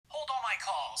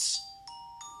balls.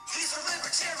 He's a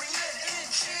libertarian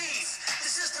in chief.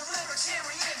 This is the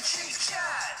libertarian chief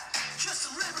chat.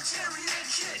 Just a libertarian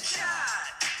chit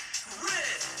chat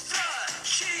with the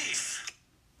chief.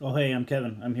 Oh, hey, I'm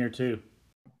Kevin. I'm here too.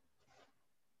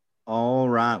 All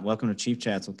right. Welcome to Chief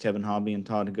Chats with Kevin Hobby and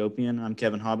Todd Hagopian. I'm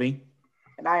Kevin Hobby.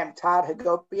 And I am Todd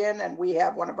Hagopian, and we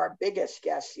have one of our biggest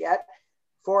guests yet,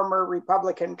 former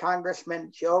Republican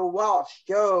Congressman Joe Walsh.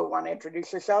 Joe, want to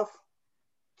introduce yourself?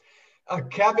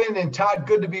 Kevin and Todd,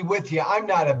 good to be with you. I'm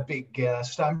not a big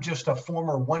guest. I'm just a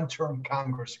former one-term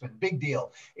congressman. Big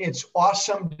deal. It's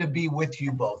awesome to be with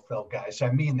you both, though, guys.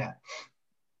 I mean that.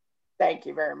 Thank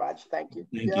you very much. Thank you,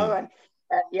 Thank Joe. you. And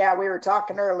yeah, we were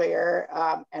talking earlier,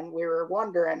 and we were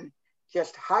wondering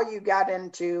just how you got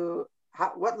into,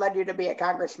 what led you to be a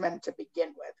congressman to begin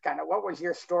with? Kind of what was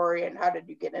your story and how did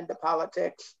you get into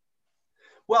politics?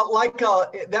 Well,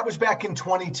 that was back in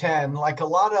 2010. Like a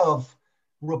lot of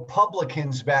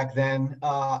Republicans back then,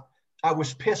 I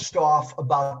was pissed off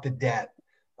about the debt,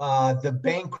 the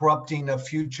bankrupting of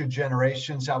future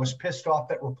generations. I was pissed off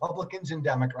at Republicans and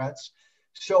Democrats.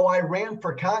 So I ran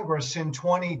for Congress in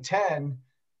 2010,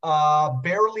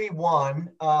 barely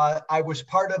won. I was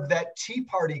part of that Tea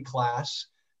Party class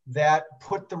that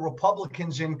put the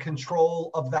Republicans in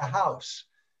control of the House.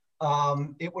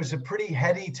 It was a pretty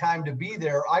heady time to be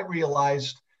there. I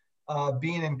realized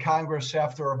being in Congress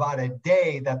after about a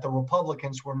day that the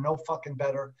Republicans were no fucking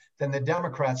better than the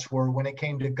Democrats were when it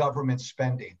came to government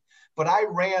spending. But I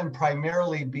ran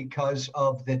primarily because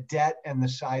of the debt and the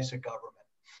size of government.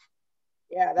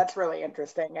 Yeah, that's really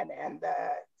interesting. And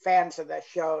fans of the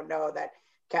show know that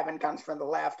Kevin comes from the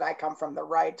left, I come from the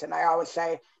right. And I always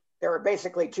say there were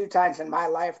basically two times in my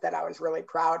life that I was really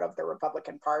proud of the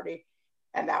Republican Party.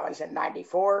 And that was in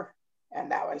 '94,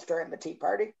 and that was during the Tea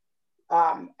Party.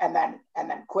 And then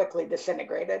quickly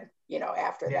disintegrated,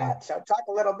 after that. So talk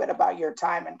a little bit about your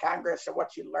time in Congress and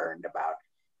what you learned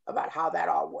about how that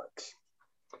all works.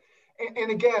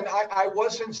 And again, I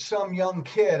wasn't some young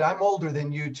kid. I'm older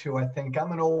than you two, I think.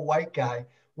 I'm an old white guy.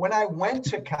 When I went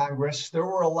to Congress, there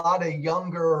were a lot of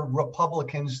younger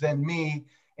Republicans than me,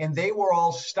 and they were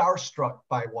all starstruck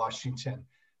by Washington.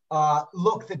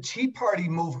 Look, the Tea Party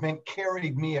movement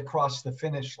carried me across the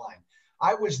finish line.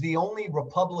 I was the only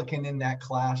Republican in that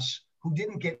class who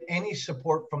didn't get any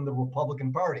support from the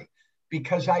Republican Party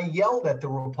because I yelled at the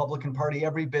Republican Party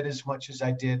every bit as much as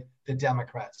I did the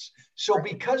Democrats. So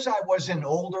because I was an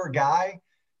older guy,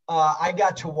 I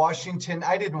got to Washington.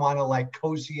 I didn't want to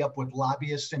cozy up with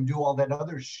lobbyists and do all that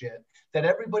other shit that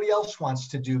everybody else wants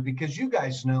to do, because you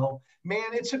guys know,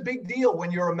 man, it's a big deal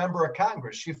when you're a member of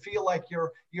Congress. You feel like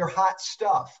you're hot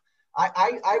stuff.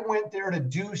 I went there to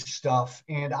do stuff,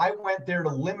 and I went there to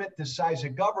limit the size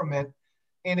of government.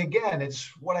 And again,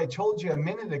 it's what I told you a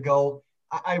minute ago.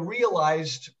 I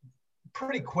realized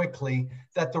pretty quickly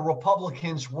that the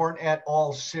Republicans weren't at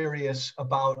all serious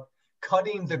about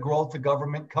cutting the growth of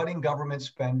government, cutting government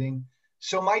spending.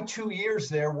 So my 2 years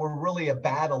there were really a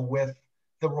battle with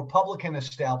the Republican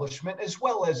establishment as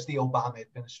well as the Obama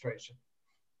administration.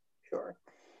 Sure.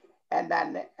 And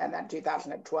then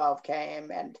 2012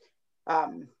 came, and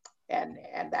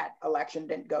that election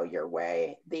didn't go your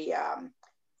way.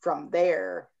 From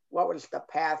there, what was the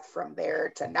path from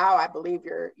there to now? I believe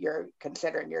you're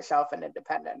considering yourself an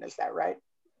independent. Is that right?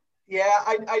 Yeah,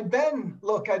 I've been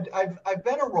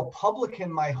a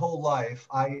Republican my whole life.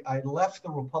 I left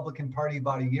the Republican Party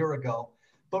about a year ago,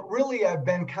 but really I've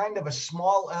been kind of a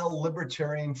small L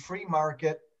libertarian, free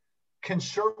market,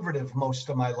 conservative most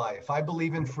of my life. I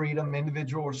believe in freedom,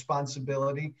 individual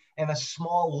responsibility, and a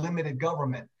small limited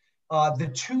government.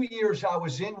 The 2 years I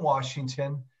was in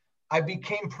Washington, I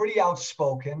became pretty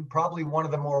outspoken, probably one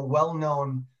of the more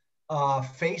well-known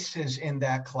faces in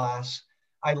that class.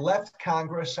 I left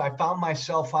Congress. I found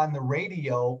myself on the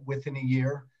radio within a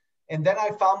year. And then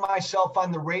I found myself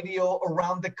on the radio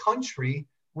around the country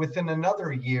within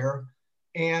another year.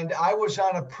 And I was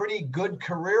on a pretty good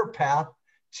career path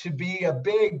to be a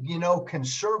big,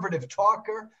 conservative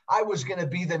talker. I was going to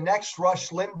be the next Rush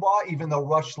Limbaugh, even though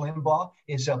Rush Limbaugh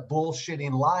is a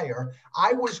bullshitting liar.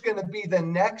 I was going to be the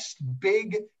next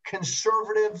big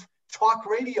conservative talk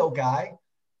radio guy.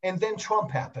 And then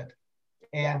Trump happened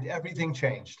and everything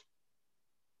changed.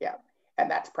 Yeah.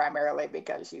 And that's primarily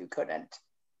because you couldn't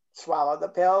swallow the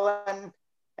pill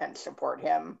and support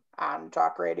him on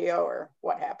talk radio, or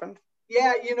what happened?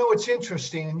 Yeah, it's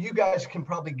interesting, and you guys can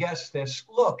probably guess this.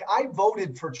 Look, I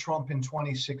voted for Trump in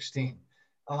 2016.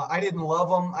 I didn't love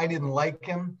him. I didn't like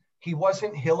him. He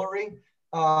wasn't Hillary.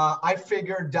 I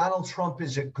figured Donald Trump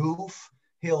is a goof.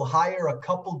 He'll hire a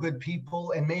couple good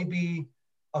people, and maybe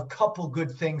a couple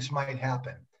good things might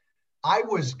happen. I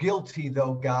was guilty,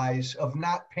 though, guys, of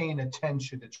not paying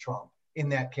attention to Trump in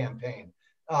that campaign.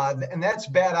 And that's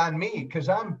bad on me because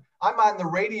I'm on the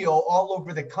radio all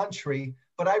over the country,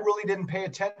 but I really didn't pay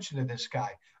attention to this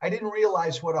guy. I didn't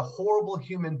realize what a horrible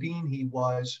human being he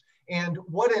was and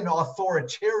what an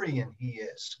authoritarian he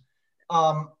is.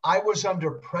 I was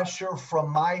under pressure from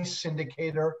my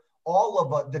syndicator. All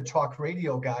of the talk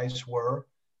radio guys were.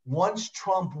 Once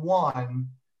Trump won,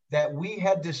 that we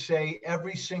had to say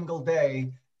every single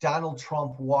day, Donald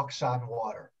Trump walks on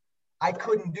water. I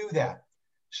couldn't do that.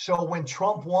 So when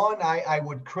Trump won, I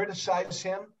would criticize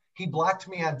him. He blocked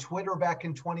me on Twitter back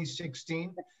in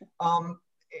 2016. And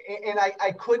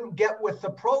I couldn't get with the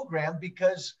program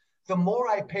because the more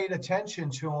I paid attention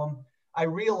to him, I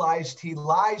realized he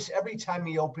lies every time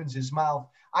he opens his mouth.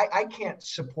 I can't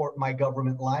support my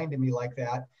government lying to me like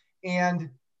that. And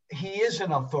he is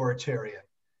an authoritarian.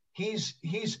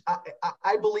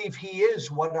 I believe he is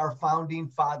what our founding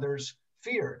fathers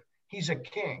feared. He's a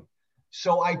king.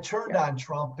 So I turned on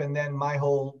Trump, and then my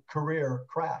whole career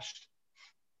crashed.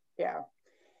 Yeah,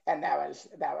 and that was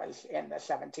in the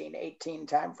 17-18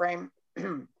 timeframe.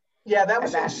 Yeah, that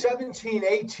was in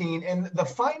 17-18, and the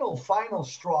final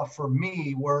straw for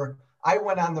me, where I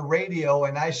went on the radio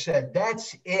and I said,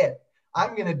 "That's it.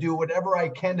 I'm going to do whatever I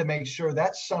can to make sure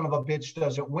that son of a bitch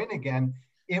doesn't win again."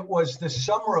 It was the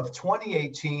summer of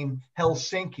 2018,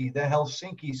 Helsinki, the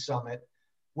Helsinki summit,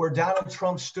 where Donald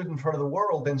Trump stood in front of the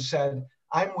world and said,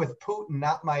 "I'm with Putin,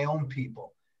 not my own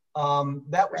people."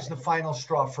 That was the final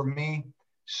straw for me.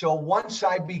 So once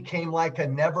I became like a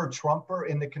never Trumper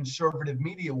in the conservative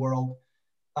media world,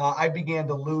 I began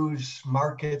to lose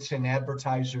markets and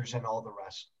advertisers and all the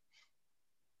rest.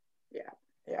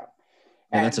 Yeah.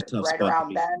 And that's a tough right spot around to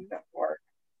be. then, or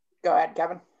go ahead,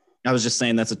 Kevin. I was just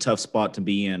saying that's a tough spot to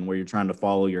be in where you're trying to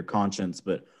follow your conscience,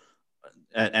 but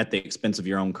at the expense of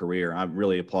your own career. I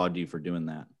really applaud you for doing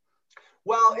that.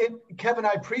 Well, Kevin,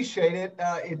 I appreciate it.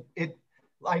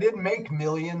 I didn't make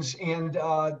millions, and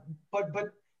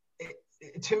but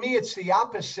to me, it's the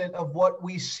opposite of what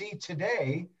we see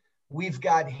today. We've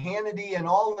got Hannity and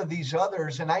all of these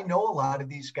others, and I know a lot of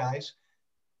these guys.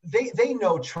 They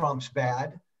know Trump's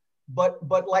bad,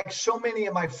 but like so many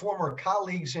of my former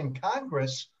colleagues in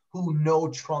Congress who know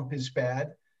Trump is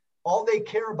bad, all they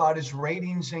care about is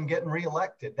ratings and getting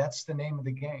reelected. That's the name of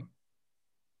the game.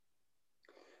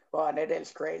 Well, and it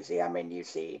is crazy. I mean, you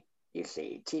see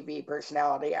TV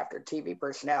personality after TV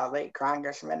personality,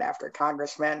 congressman after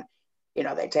congressman. You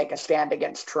know, they take a stand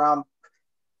against Trump.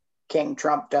 King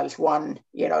Trump does one,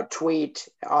 tweet.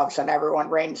 All of a sudden, everyone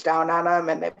rains down on him,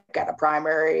 and they've got a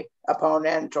primary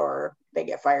opponent, or they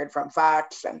get fired from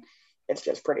Fox, and it's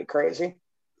just pretty crazy.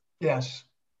 Yes,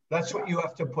 that's what you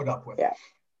have to put up with. Yeah.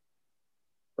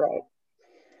 Right.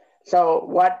 So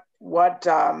what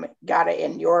got it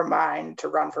in your mind to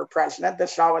run for president?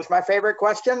 This is always my favorite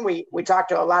question. We talked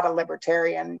to a lot of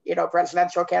libertarian,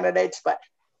 presidential candidates, but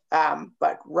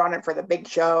running for the big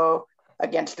show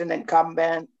against an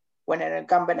incumbent when an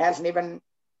incumbent hasn't even,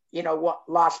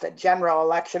 lost a general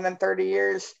election in 30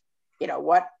 years,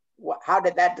 how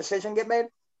did that decision get made?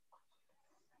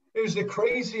 It was the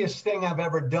craziest thing I've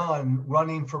ever done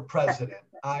running for president.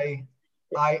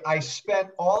 I spent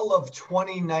all of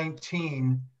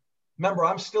 2019. Remember,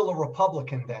 I'm still a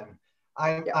Republican then.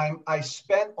 I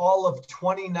spent all of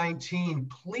 2019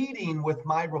 pleading with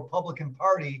my Republican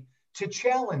Party to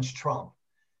challenge Trump.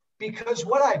 Because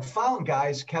what I'd found,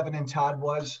 guys, Kevin and Todd,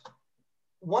 was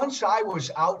once I was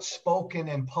outspoken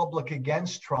in public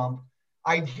against Trump,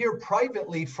 I'd hear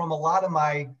privately from a lot of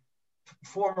my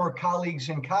former colleagues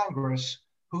in Congress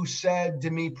who said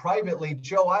to me privately,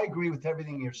 "Joe, I agree with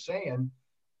everything you're saying,"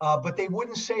 but they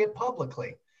wouldn't say it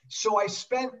publicly. So I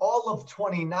spent all of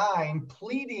 29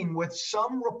 pleading with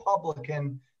some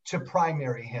Republican to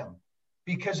primary him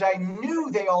because I knew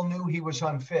they all knew he was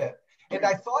unfit. And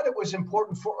I thought it was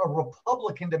important for a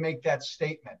Republican to make that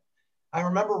statement. I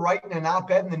remember writing an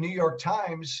op-ed in the New York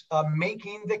Times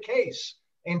making the case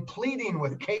and pleading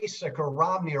with Kasich or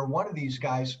Romney or one of these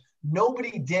guys.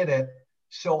 Nobody did it.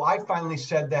 So I finally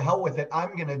said, the hell with it.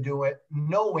 I'm going to do it,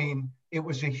 knowing it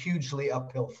was a hugely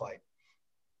uphill fight.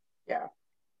 Yeah.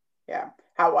 Yeah.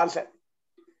 How was it?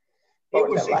 It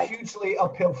was a hugely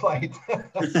uphill fight.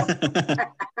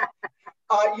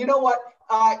 You know what?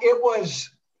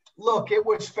 It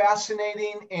was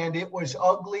fascinating and it was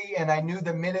ugly. And I knew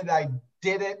the minute I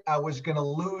did it, I was going to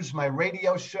lose my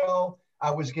radio show.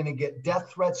 I was going to get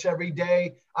death threats every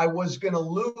day. I was going to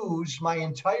lose my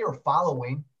entire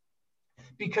following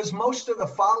because most of the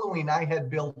following I had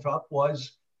built up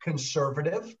was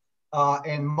conservative.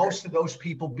 And most of those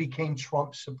people became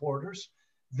Trump supporters.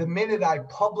 the minute I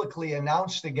publicly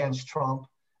announced against Trump,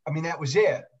 I mean, that was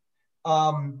it.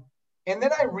 And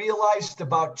then I realized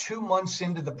about 2 months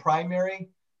into the primary,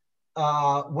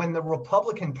 when the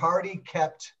Republican Party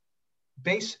kept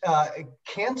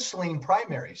canceling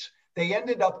primaries, they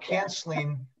ended up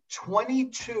canceling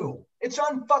 22. It's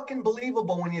unfucking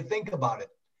believable when you think about it.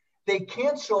 They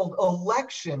canceled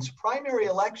elections, primary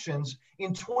elections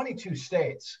in 22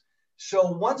 states.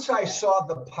 So once I saw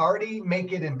the party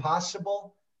make it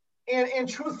impossible, and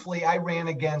truthfully, I ran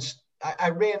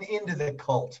into the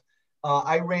cult.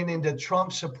 I ran into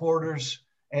Trump supporters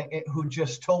who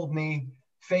just told me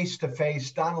face to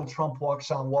face, Donald Trump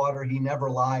walks on water, he never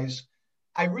lies.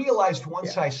 I realized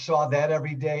once I saw that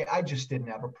every day, I just didn't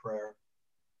have a prayer.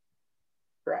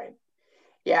 Right.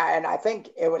 Yeah, and I think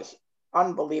it was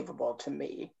unbelievable to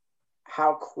me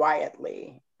how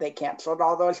quietly they canceled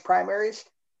all those primaries.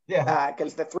 Yeah.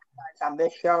 Because the three guys on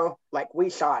this show, like, we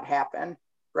saw it happen,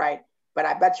 right? But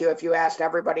I bet you if you asked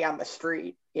everybody on the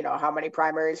street, you know, how many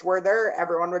primaries were there,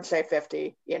 everyone would say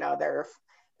 50. You know, there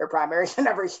are primaries in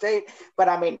every state. But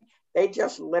I mean, they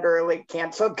just literally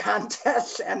canceled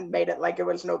contests and made it like it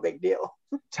was no big deal.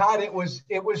 Todd, it was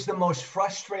the most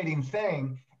frustrating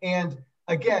thing. And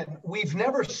again, we've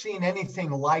never seen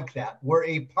anything like that, where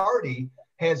a party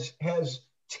has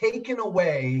taken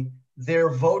away their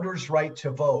voters' right to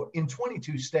vote in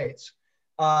 22 states.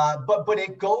 But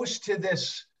it goes to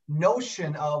this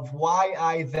notion of why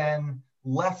I then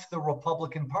left the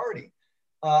Republican Party.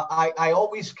 I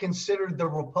always considered the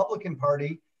Republican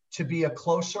Party to be a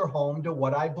closer home to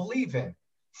what I believe in,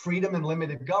 freedom and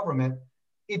limited government.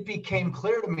 It became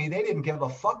clear to me they didn't give a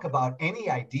fuck about any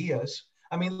ideas.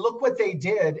 I mean, look what they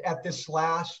did at this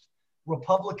last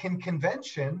Republican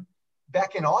convention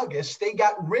back in August. They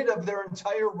got rid of their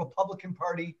entire Republican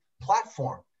Party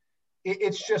platform.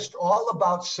 It's just all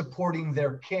about supporting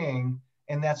their king,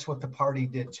 and that's what the party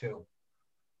did too.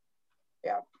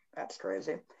 Yeah, that's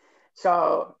crazy.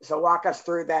 So walk us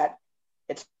through that.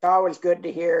 It's always good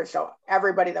to hear. So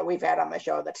everybody that we've had on the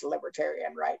show that's a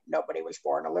libertarian, right? Nobody was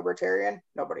born a libertarian.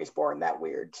 Nobody's born that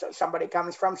weird. So somebody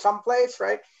comes from someplace,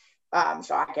 right?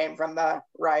 So I came from the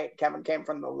right. Kevin came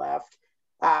from the left.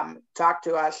 Talk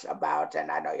to us about, and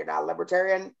I know you're not a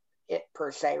libertarian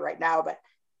per se right now, but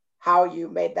how you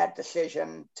made that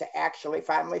decision to actually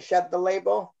finally shed the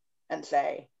label and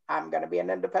say, I'm going to be an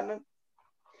independent.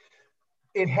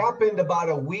 It happened about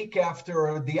a week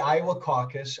after the Iowa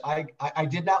caucus. I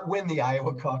did not win the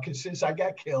Iowa caucuses. I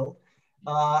got killed.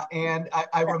 And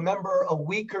I remember a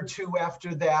week or two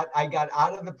after that, I got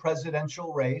out of the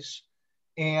presidential race.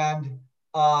 And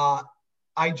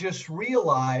I just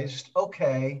realized,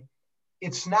 okay,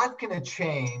 it's not going to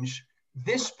change.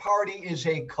 This party is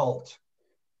a cult.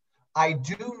 I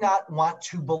do not want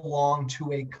to belong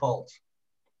to a cult.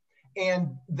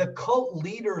 And the cult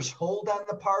leaders hold on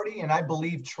the party, and I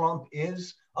believe Trump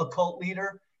is a cult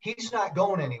leader. He's not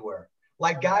going anywhere.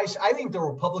 Like, guys, I think the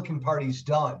Republican Party's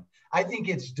done. I think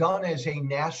it's done as a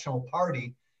national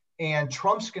party, and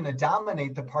Trump's going to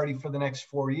dominate the party for the next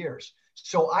 4 years.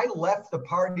 So I left the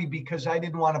party because I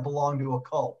didn't want to belong to a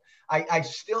cult. I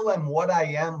still am what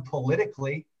I am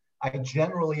politically. I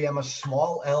generally am a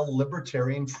small L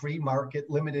libertarian, free market,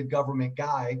 limited government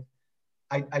guy.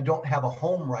 I don't have a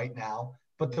home right now,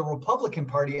 but the Republican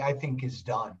Party, I think, is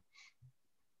done.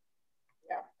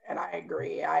 Yeah, and I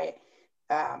agree.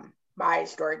 My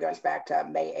story goes back to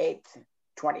May 8th,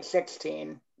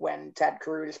 2016, when Ted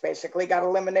Cruz basically got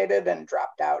eliminated and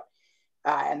dropped out.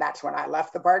 And that's when I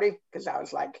left the party, because I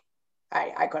was like,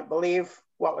 I couldn't believe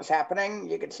what was happening.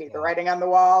 You could see the writing on the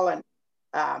wall.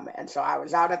 And so I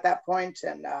was out at that point,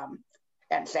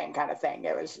 and same kind of thing.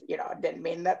 It was, it didn't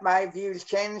mean that my views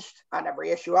changed on every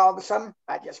issue all of a sudden.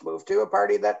 I just moved to a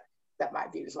party that my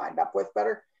views lined up with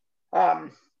better.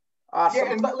 Awesome.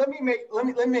 Yeah, but let me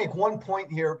make one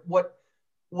point here.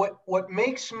 What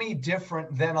makes me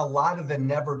different than a lot of the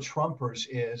Never Trumpers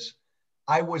is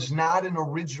I was not an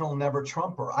original Never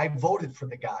Trumper. I voted for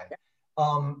the guy.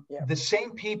 The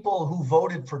same people who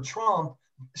voted for Trump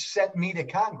sent me to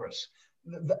Congress.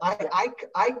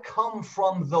 I come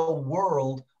from the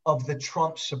world of the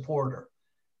Trump supporter.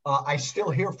 I still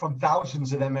hear from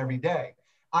thousands of them every day.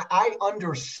 I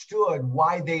understood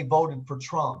why they voted for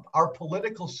Trump. Our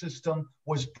political system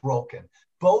was broken.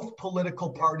 Both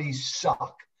political parties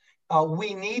suck.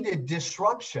 We needed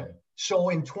disruption. So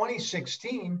in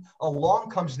 2016,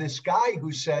 along comes this guy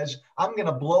who says, I'm going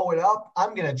to blow it up.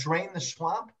 I'm going to drain the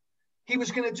swamp. He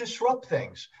was going to disrupt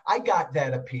things. I got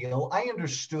that appeal. I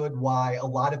understood why a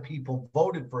lot of people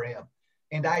voted for him.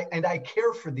 And I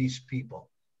care for these people.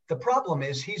 The problem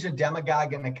is he's a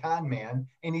demagogue and a con man,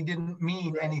 and he didn't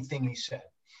mean anything he said.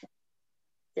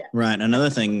 Right. Another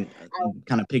thing,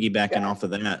 kind of piggybacking Yeah. off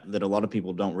of that a lot of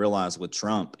people don't realize with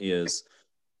Trump is,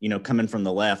 coming from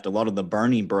the left, a lot of the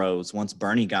Bernie bros, once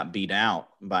Bernie got beat out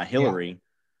by Hillary,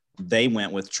 they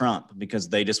went with Trump because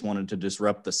they just wanted to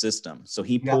disrupt the system. So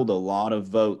he pulled a lot of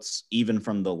votes, even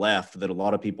from the left, that a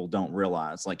lot of people don't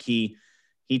realize. Like he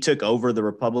took over the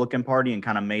Republican Party and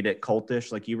kind of made it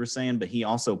cultish, like you were saying, but he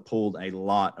also pulled a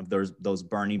lot of those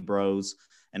Bernie bros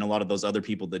and a lot of those other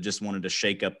people that just wanted to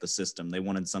shake up the system. They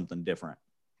wanted something different.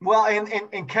 Well,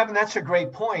 and Kevin, that's a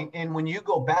great point. And when you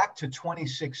go back to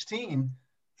 2016,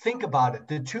 think about it.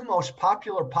 The two most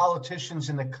popular politicians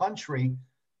in the country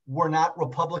were not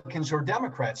Republicans or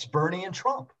Democrats, Bernie and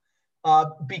Trump.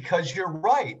 Because you're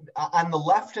right, on the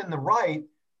left and the right,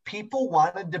 people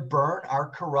wanted to burn our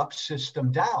corrupt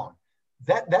system down.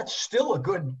 That's still a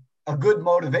good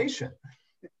motivation.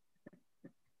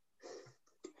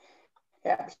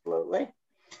 Absolutely.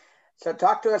 So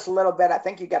talk to us a little bit. I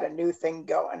think you got a new thing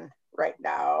going right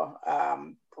now,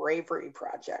 Bravery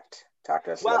Project. Talk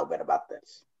to us a little bit about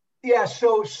this. Yeah,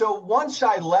 so once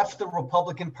I left the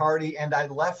Republican Party and I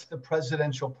left the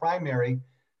presidential primary,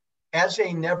 as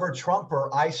a never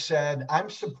Trumper, I said, I'm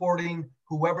supporting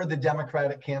whoever the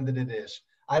Democratic candidate is.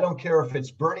 I don't care if it's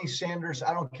Bernie Sanders.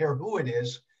 I don't care who it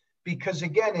is. Because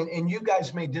again, and you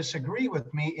guys may disagree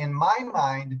with me, in my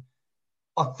mind,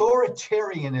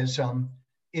 authoritarianism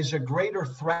is a greater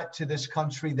threat to this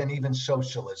country than even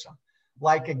socialism.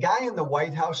 Like a guy in the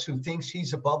White House who thinks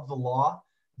he's above the law,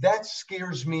 that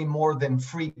scares me more than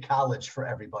free college for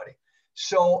everybody.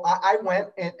 So I went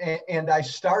and I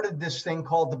started this thing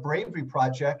called the Bravery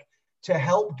Project to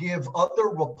help give other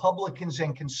Republicans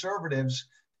and conservatives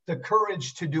the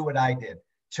courage to do what I did,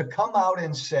 to come out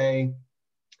and say,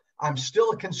 I'm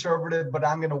still a conservative, but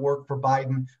I'm going to work for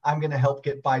Biden. I'm going to help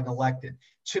get Biden elected.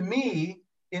 To me,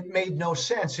 it made no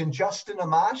sense. And Justin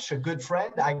Amash, a good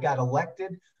friend, I got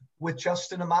elected with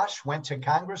Justin Amash, went to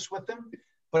Congress with him.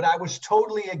 But I was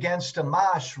totally against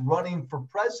Amash running for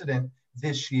president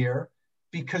this year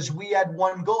because we had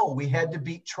one goal. We had to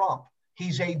beat Trump.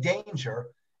 He's a danger.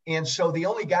 And so the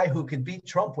only guy who could beat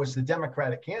Trump was the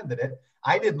Democratic candidate.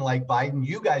 I didn't like Biden.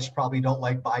 You guys probably don't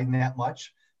like Biden that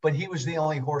much, but he was the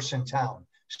only horse in town.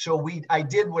 So I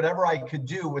did whatever I could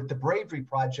do with the Bravery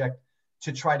Project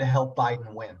to try to help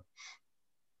Biden win.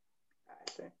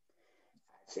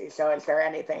 See, so is there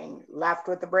anything left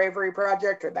with the Bravery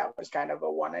Project, or that was kind of a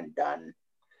one and done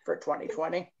for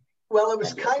 2020? Well, it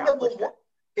was kind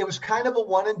of a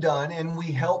one and done, and we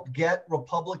helped get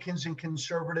Republicans and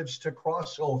conservatives to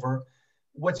cross over.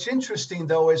 What's interesting,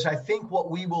 though, is I think what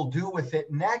we will do with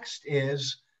it next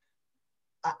is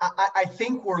I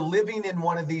think we're living in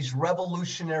one of these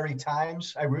revolutionary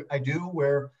times. I do,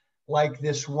 where like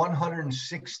this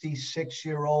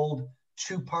 166-year-old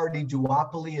two-party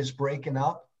duopoly is breaking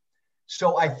up.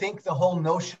 So I think the whole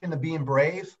notion of being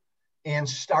brave and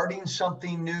starting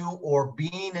something new or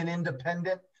being an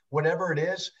independent, whatever it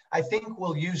is, I think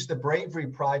we'll use the Bravery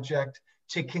Project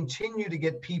to continue to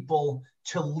get people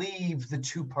to leave the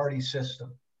two-party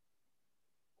system.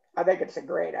 I think it's a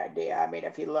great idea. I mean,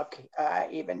 if you look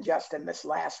even just in this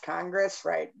last Congress,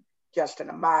 right, Justin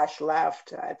Amash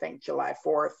left, I think July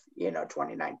 4th,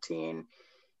 2019.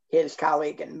 His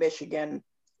colleague in Michigan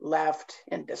left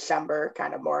in December,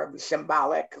 kind of more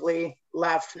symbolically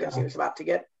left because he was about to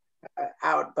get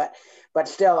out. But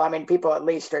still, I mean, people at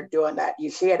least are doing that. You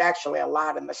see it actually a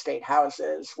lot in the state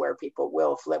houses where people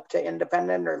will flip to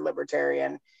independent or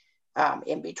libertarian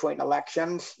in between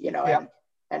elections,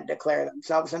 and declare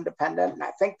themselves independent. And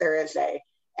I think there is a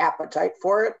appetite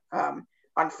for it.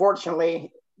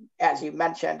 Unfortunately, as you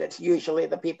mentioned, it's usually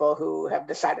the people who have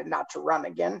decided not to run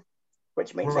again,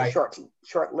 which means they're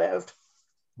short-lived.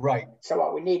 Right. So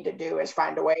what we need to do is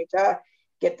find a way to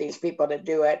get these people to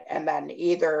do it and then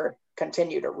either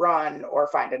continue to run or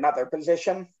find another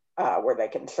position where they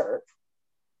can serve.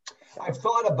 So. I've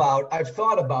thought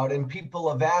about, and people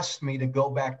have asked me to go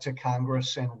back to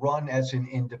Congress and run as an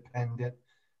independent.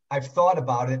 I've thought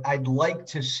about it. I'd like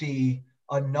to see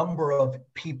a number of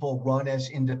people run as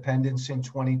independents in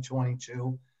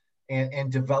 2022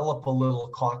 and develop a little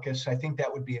caucus. I think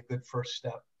that would be a good first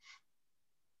step.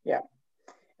 Yeah.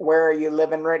 Where are you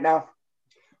living right now?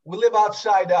 We live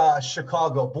outside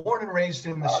Chicago, born and raised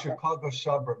in the Chicago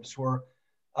suburbs.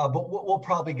 But we'll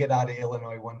probably get out of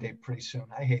Illinois one day pretty soon.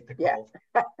 I hate the cold.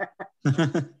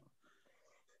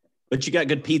 But you got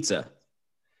good pizza.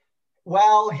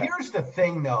 Well, here's the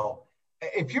thing, though.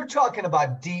 If you're talking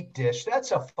about deep dish,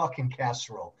 that's a fucking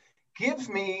casserole.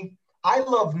 I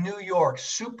love New York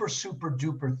super, super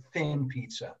duper thin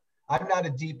pizza. I'm not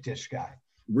a deep dish guy.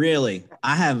 Really?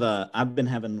 I've been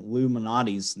having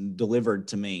Illuminati's delivered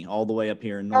to me all the way up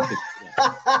here in North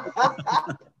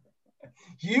Dakota.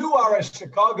 You are a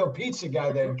Chicago pizza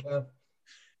guy then, Kev.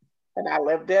 And I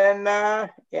lived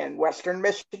in Western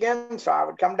Michigan, so I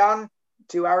would come down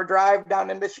 2-hour drive down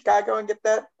into Chicago and get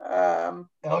that.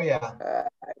 Oh yeah.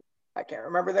 I can't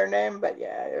remember their name, but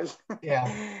yeah, it was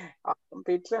awesome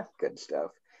pizza. Good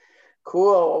stuff.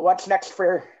 Cool. What's next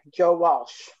for Joe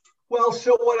Walsh? Well,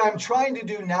 so what I'm trying to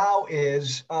do now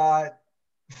is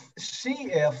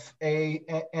see if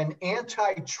an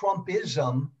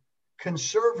anti-Trumpism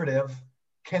conservative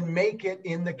can make it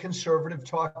in the conservative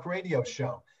talk radio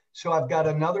show. So I've got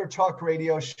another talk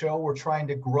radio show. We're trying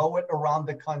to grow it around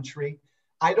the country.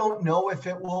 I don't know if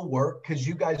it will work because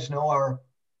you guys know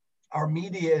our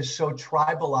media is so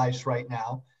tribalized right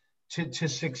now. To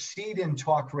succeed in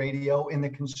talk radio in the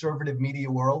conservative media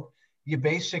world, you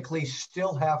basically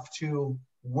still have to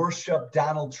worship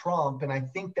Donald Trump. And I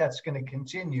think that's going to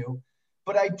continue.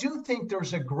 But I do think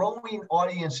there's a growing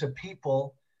audience of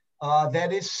people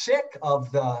that is sick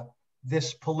of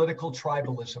this political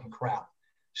tribalism crap.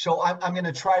 So I'm going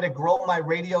to try to grow my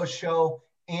radio show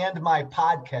and my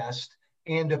podcast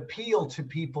and appeal to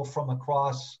people from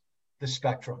across the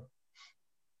spectrum.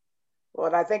 Well,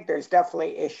 and I think there's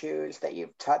definitely issues that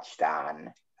you've touched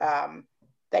on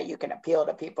that you can appeal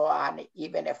to people on,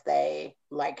 even if they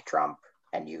like Trump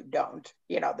and you don't.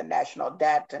 You know, the national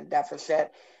debt and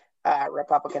deficit.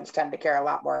 Republicans tend to care a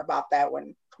lot more about that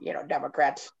when, you know,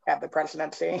 Democrats have the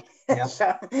presidency. Yep.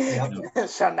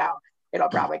 So now it'll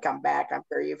probably come back. I'm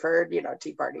sure you've heard, you know,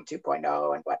 Tea Party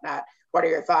 2.0 and whatnot. What are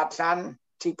your thoughts on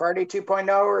Tea Party 2.0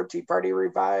 or Tea Party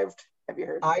revived? Have you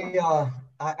heard?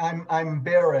 I'm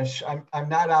bearish. I'm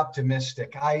not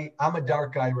optimistic. I'm a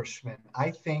dark Irishman.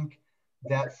 I think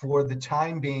that for the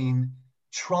time being,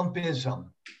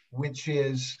 Trumpism, which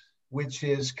is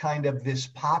kind of this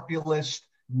populist,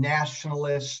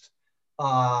 nationalist,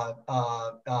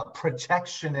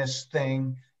 protectionist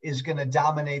thing, is going to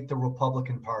dominate the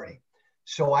Republican Party.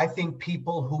 So I think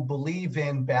people who believe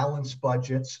in balanced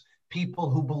budgets, people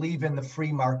who believe in the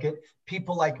free market,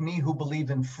 people like me who believe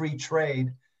in free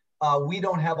trade, we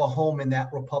don't have a home in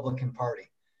that Republican Party.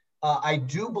 I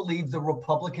do believe the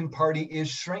Republican Party is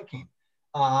shrinking.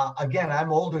 Again,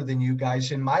 I'm older than you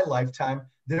guys. In my lifetime,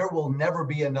 there will never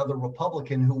be another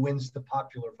Republican who wins the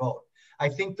popular vote. I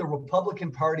think the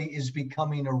Republican Party is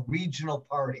becoming a regional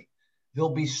party. They'll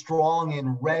be strong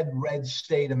in red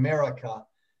state America.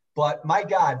 But my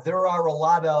God, there are a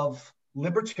lot of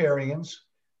libertarians,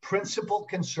 principled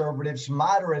conservatives,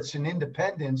 moderates, and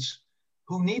independents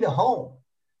who need a home.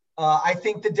 I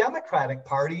think the Democratic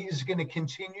Party is going to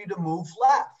continue to move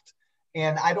left.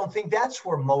 And I don't think that's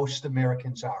where most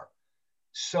Americans are.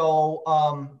 So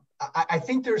I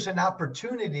think there's an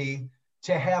opportunity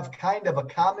to have kind of a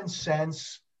common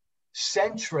sense,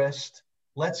 centrist,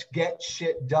 let's get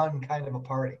shit done kind of a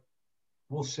party.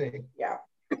 We'll see. Yeah.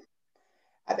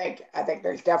 I think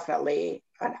there's definitely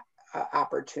an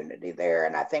opportunity there.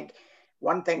 And I think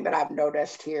one thing that I've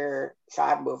noticed here, so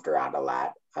I've moved around a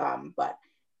lot, but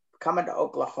coming to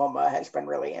Oklahoma has been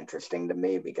really interesting to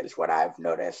me, because what I've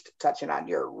noticed, touching on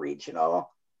your regional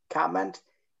comment,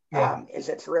 is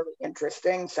it's really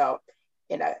interesting. So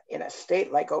in a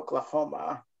state like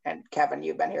Oklahoma, and Kevin,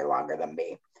 you've been here longer than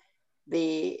me,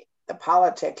 the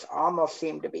politics almost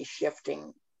seem to be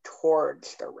shifting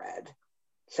towards the red.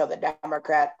 So the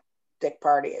Democratic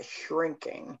Party is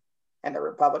shrinking and the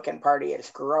Republican Party is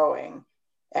growing.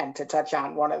 And to touch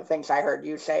on one of the things I heard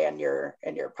you say in your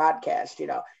podcast, you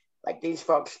know, like these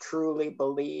folks truly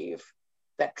believe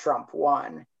that Trump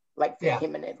won, like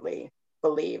vehemently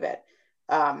believe it.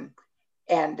 And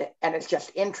it's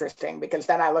just interesting, because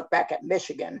then I look back at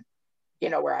Michigan, you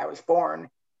know, where I was born,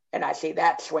 and I see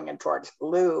that swinging towards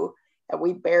blue. And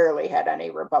we barely had any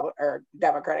Republican or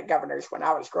Democratic governors when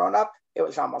I was growing up. It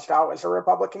was almost always a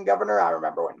Republican governor. I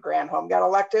remember when Granholm got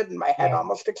elected and my head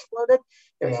almost exploded.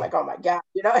 It was like, oh my God,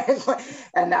 you know,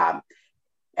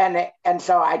 and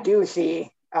so I do see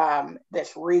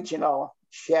this regional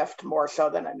shift more so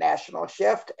than a national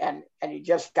shift. And you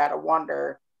just got to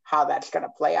wonder how that's going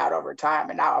to play out over time.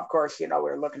 And now, of course, you know,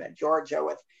 we're looking at Georgia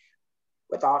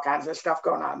with all kinds of stuff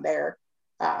going on there.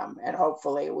 And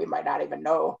hopefully we might not even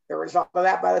know the result of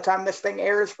that by the time this thing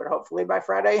airs, but hopefully by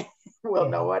Friday we'll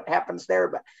know what happens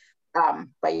there.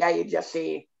 But yeah, you just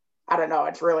see, I don't know,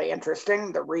 it's really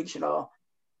interesting, the regional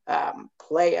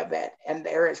play of it. And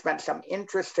there has been some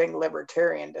interesting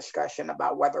libertarian discussion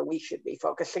about whether we should be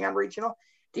focusing on regional.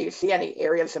 Do you see any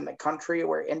areas in the country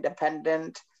where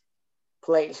independent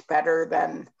plays better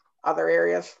than other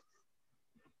areas?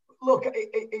 Look,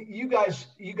 you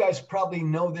guys probably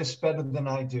know this better than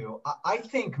I do. I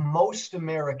think most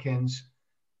Americans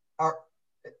are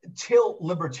tilt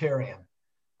libertarian.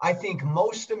 I think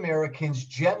most Americans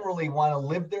generally want to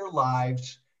live their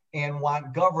lives and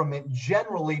want government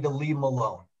generally to leave them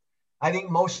alone. I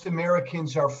think most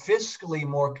Americans are fiscally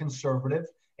more conservative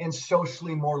and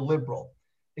socially more liberal.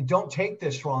 And don't take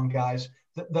this wrong, guys.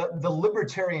 The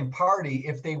Libertarian Party,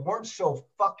 if they weren't so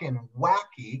fucking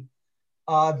wacky,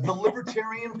 the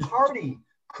Libertarian Party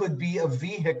could be a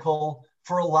vehicle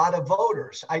for a lot of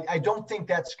voters. I don't think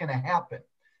that's going to happen.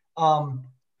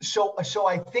 So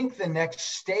I think the next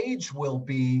stage will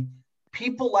be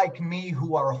people like me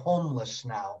who are homeless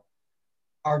now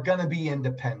are going to be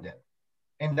independent.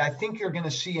 And I think you're going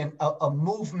to see a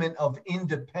movement of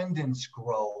independence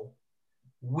grow,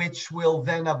 which will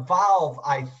then evolve,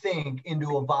 I think,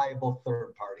 into a viable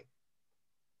third party.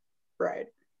 Right.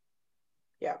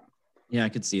 Yeah. Yeah, I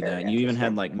could see that. You even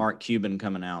had like Mark Cuban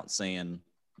coming out saying,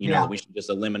 that we should just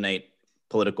eliminate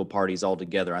political parties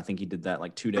altogether. I think he did that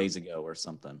like 2 days ago or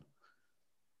something.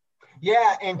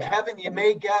 Yeah, and Kevin, you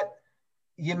may get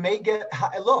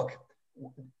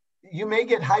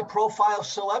high profile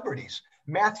celebrities.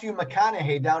 Matthew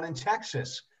McConaughey down in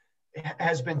Texas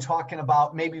has been talking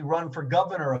about maybe run for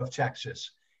governor of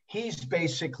Texas. He's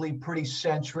basically pretty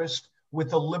centrist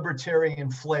with a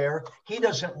libertarian flair. He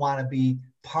doesn't want to be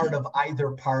part of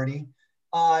either party.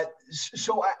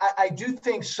 So I do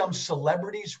think some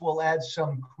celebrities will add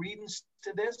some credence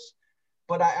to this,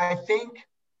 but I think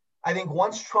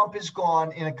once Trump is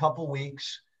gone in a couple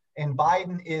weeks and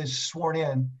Biden is sworn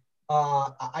in,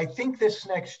 I think this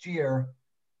next year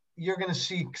you're going to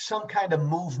see some kind of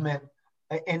movement,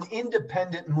 an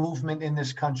independent movement in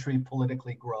this country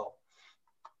politically grow.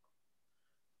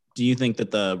 Do you think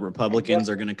that the Republicans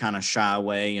are going to kind of shy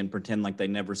away and pretend like they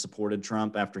never supported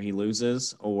Trump after he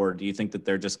loses? Or do you think that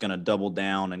they're just going to double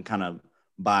down and kind of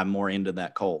buy more into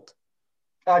that cult?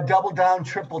 Double down,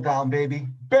 triple down, baby.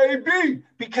 Baby!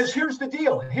 Because here's the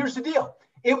deal.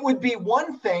 It would be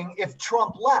one thing if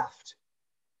Trump left.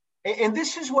 And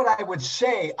this is what I would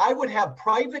say. I would have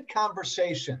private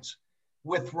conversations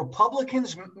with Republican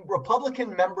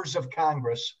members of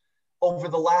Congress over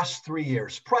the last 3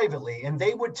 years privately. And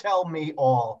they would tell me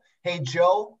all, hey,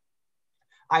 Joe,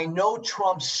 I know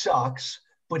Trump sucks,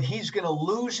 but he's going to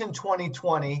lose in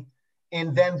 2020.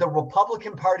 And then the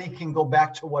Republican Party can go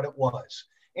back to what it was.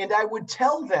 And I would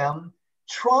tell them,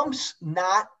 Trump's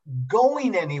not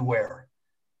going anywhere.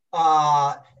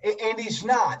 And he's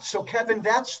not. So, Kevin,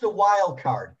 that's the wild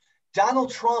card. Donald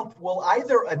Trump will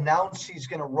either announce he's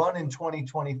going to run in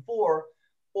 2024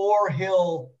 or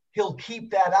he'll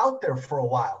keep that out there for a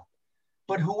while.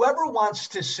 But whoever wants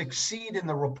to succeed in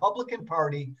the Republican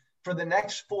Party for the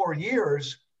next 4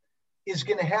 years is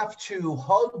going to have to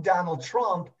hug Donald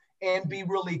Trump and be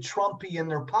really Trumpy in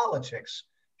their politics.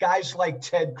 Guys like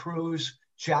Ted Cruz,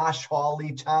 Josh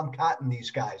Hawley, Tom Cotton,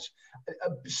 these guys.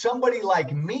 Somebody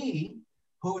like me,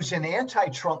 who's an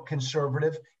anti-Trump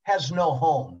conservative, has no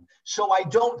home. So I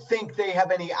don't think they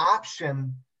have any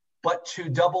option but to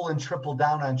double and triple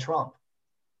down on Trump.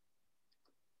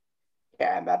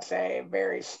 Yeah, and that's a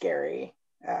very scary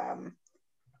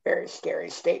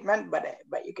statement,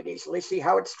 but you could easily see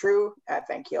how it's true. I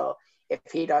think if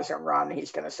he doesn't run,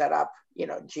 he's going to set up,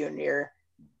 Junior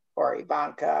or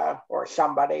Ivanka or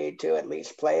somebody to at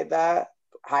least play the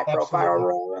high-profile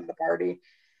role in the party.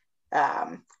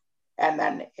 And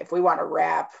then if we want to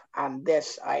wrap on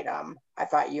this item, I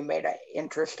thought you made an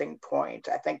interesting point.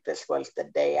 I think this was the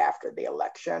day after the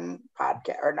election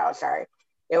podcast, or no, sorry.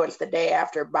 It was the day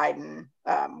after Biden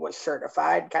was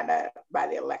certified kind of by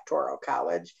the Electoral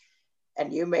College.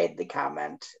 And you made the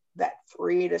comment that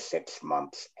 3 to 6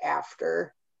 months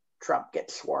after Trump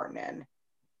gets sworn in,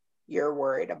 you're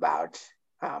worried about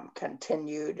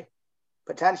continued,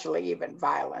 potentially even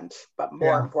violence, but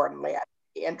more importantly,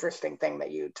 the interesting thing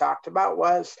that you talked about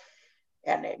was,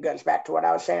 and it goes back to what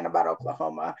I was saying about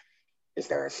Oklahoma, is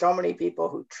there are so many people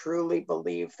who truly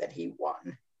believe that he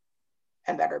won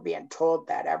and that are being told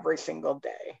that every single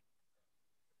day,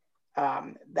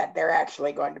 that they're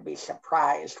actually going to be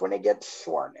surprised when he gets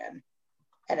sworn in.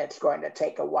 And it's going to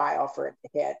take a while for it to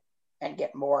hit and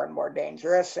get more and more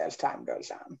dangerous as time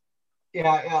goes on.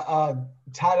 Yeah,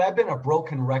 Todd, I've been a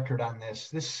broken record on this.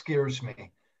 This scares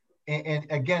me. And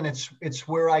again, it's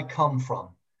where I come from.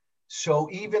 So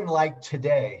even like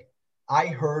today, I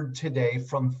heard today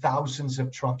from thousands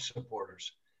of Trump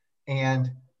supporters, and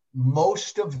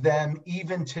most of them,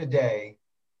 even today,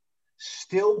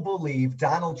 still believe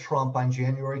Donald Trump on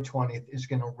January 20th is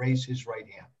going to raise his right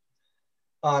hand.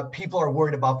 people are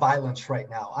worried about violence right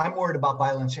now. I'm worried about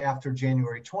violence after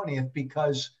January 20th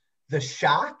because the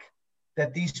shock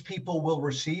that these people will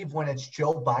receive when it's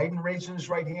Joe Biden raising his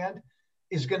right hand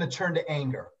is going to turn to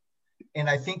anger. And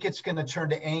I think it's going to turn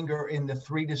to anger in the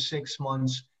 3 to 6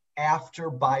 months after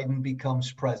Biden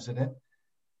becomes president.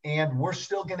 And we're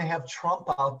still going to have Trump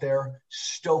out there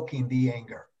stoking the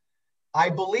anger. I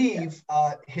believe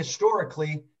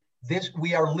historically,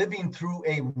 we are living through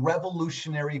a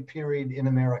revolutionary period in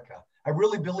America. I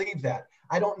really believe that.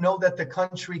 I don't know that the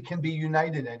country can be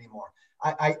united anymore.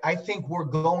 I think we're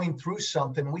going through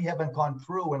something we haven't gone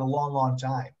through in a long, long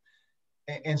time.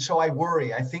 And so I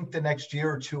worry. I think the next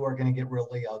year or two are going to get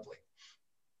really ugly.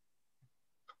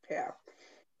 Yeah,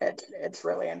 it's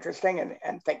really interesting.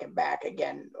 And thinking back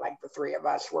again, like the three of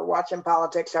us, we're watching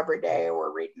politics every day.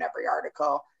 We're reading every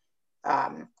article.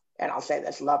 And I'll say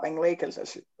this lovingly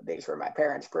because these were my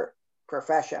parents'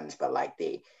 professions, but like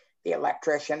the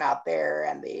electrician out there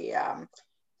and the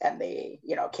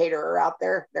caterer out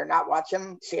there, they're not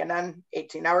watching CNN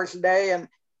 18 hours a day and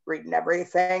reading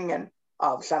everything. And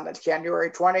all of a sudden it's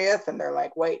January 20th and they're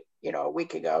like, wait, a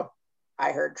week ago,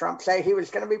 I heard Trump say he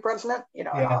was going to be president, and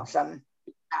all of a sudden,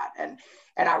 and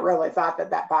I really thought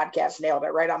that podcast nailed it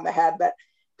right on the head, that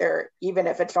even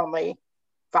if it's only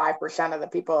 5% of the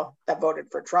people that voted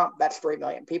for Trump, that's 3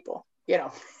 million people.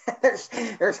 There's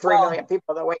 3 million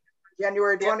people that wait for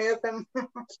January 20th. And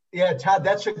yeah, Todd,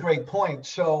 that's a great point.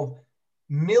 So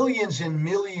millions and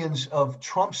millions of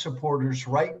Trump supporters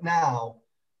right now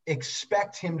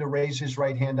expect him to raise his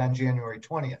right hand on January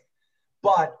 20th.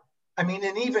 But I mean,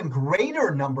 an even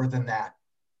greater number than that,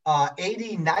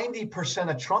 80-90%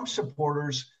 of Trump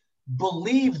supporters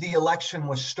believe the election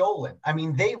was stolen. I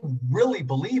mean, they really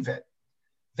believe it.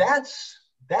 That's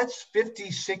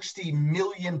 50-60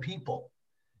 million people.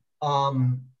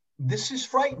 This is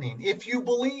frightening. If you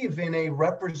believe in a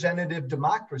representative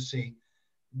democracy,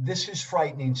 this is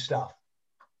frightening stuff.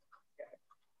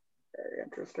 Very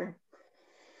interesting.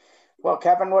 Well,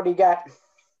 Kevin, what do you got?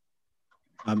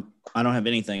 I don't have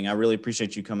anything. I really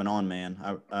appreciate you coming on,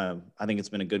 man. I think it's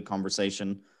been a good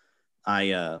conversation.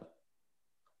 I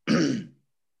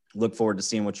look forward to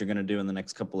seeing what you're going to do in the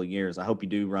next couple of years. I hope you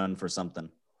do run for something.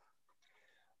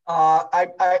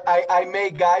 I may,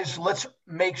 guys, let's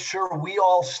make sure we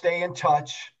all stay in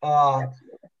touch. And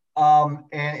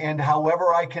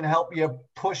however I can help you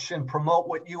push and promote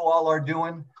what you all are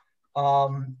doing,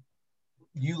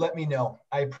 you let me know.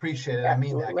 I appreciate it.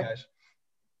 Absolutely. I mean that, guys.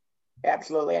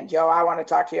 Absolutely. And Joe, I want to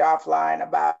talk to you offline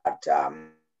about,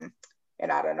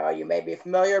 and I don't know, you may be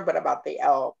familiar, but about the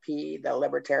LP, the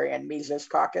Libertarian Mises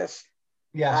Caucus,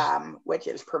 yes, which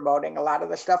is promoting a lot of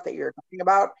the stuff that you're talking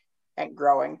about and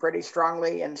growing pretty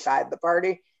strongly inside the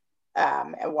party.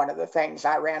 And one of the things,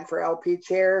 I ran for LP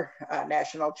chair,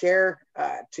 national chair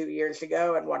 2 years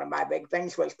ago. And one of my big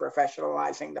things was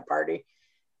professionalizing the party.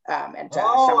 And to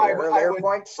some of your earlier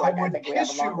points, I would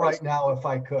kiss you right now if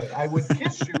I could. I would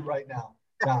kiss you right now,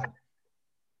 Todd.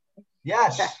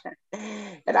 Yes.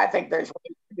 And I think there's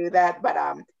ways to do that,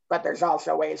 but there's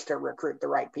also ways to recruit the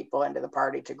right people into the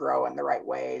party to grow in the right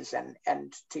ways. And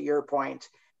to your point,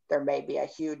 there may be a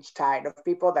huge tide of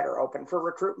people that are open for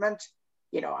recruitment,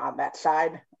 on that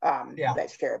side,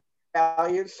 that share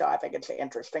values. So I think it's an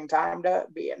interesting time to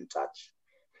be in touch.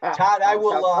 Todd, I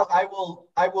will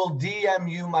DM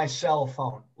you my cell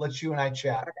phone. Let's you and I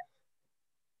chat. Okay.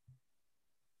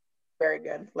 Very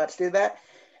good. Let's do that.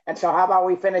 And so how about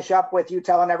we finish up with you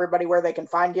telling everybody where they can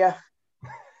find you?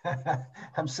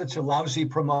 I'm such a lousy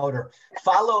promoter.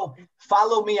 Follow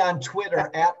me on Twitter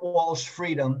at Walsh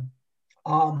Freedom.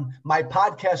 My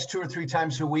podcast 2 or 3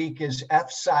 times a week is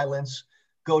F Silence.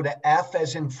 Go to F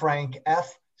as in Frank,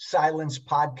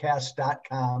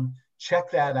 fsilencepodcast.com.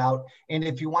 Check that out. And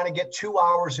if you want to get 2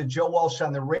 hours of Joe Walsh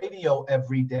on the radio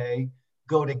every day,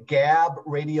 go to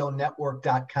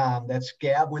gabradionetwork.com. That's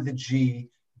Gab with a G,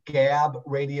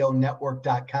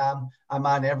 gabradionetwork.com. I'm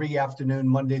on every afternoon,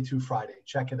 Monday through Friday.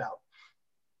 Check it out.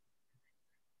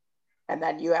 And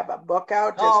then you have a book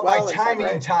out as well. My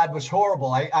timing, Todd, was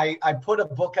horrible. I put a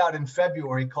book out in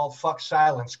February called Fuck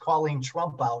Silence, calling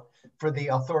Trump out for the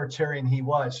authoritarian he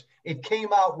was. It came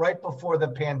out right before the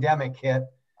pandemic hit.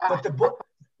 But the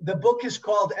book is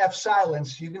called F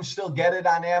Silence. You can still get it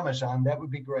on Amazon. That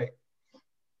would be great.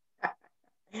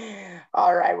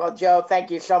 All right. Well, Joe,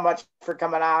 thank you so much for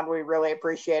coming on. We really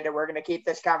appreciate it. We're going to keep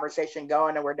this conversation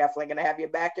going, and we're definitely going to have you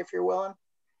back if you're willing.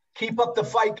 Keep up the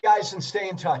fight, guys, and stay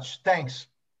in touch. Thanks.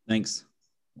 Thanks.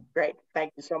 Great.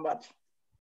 Thank you so much.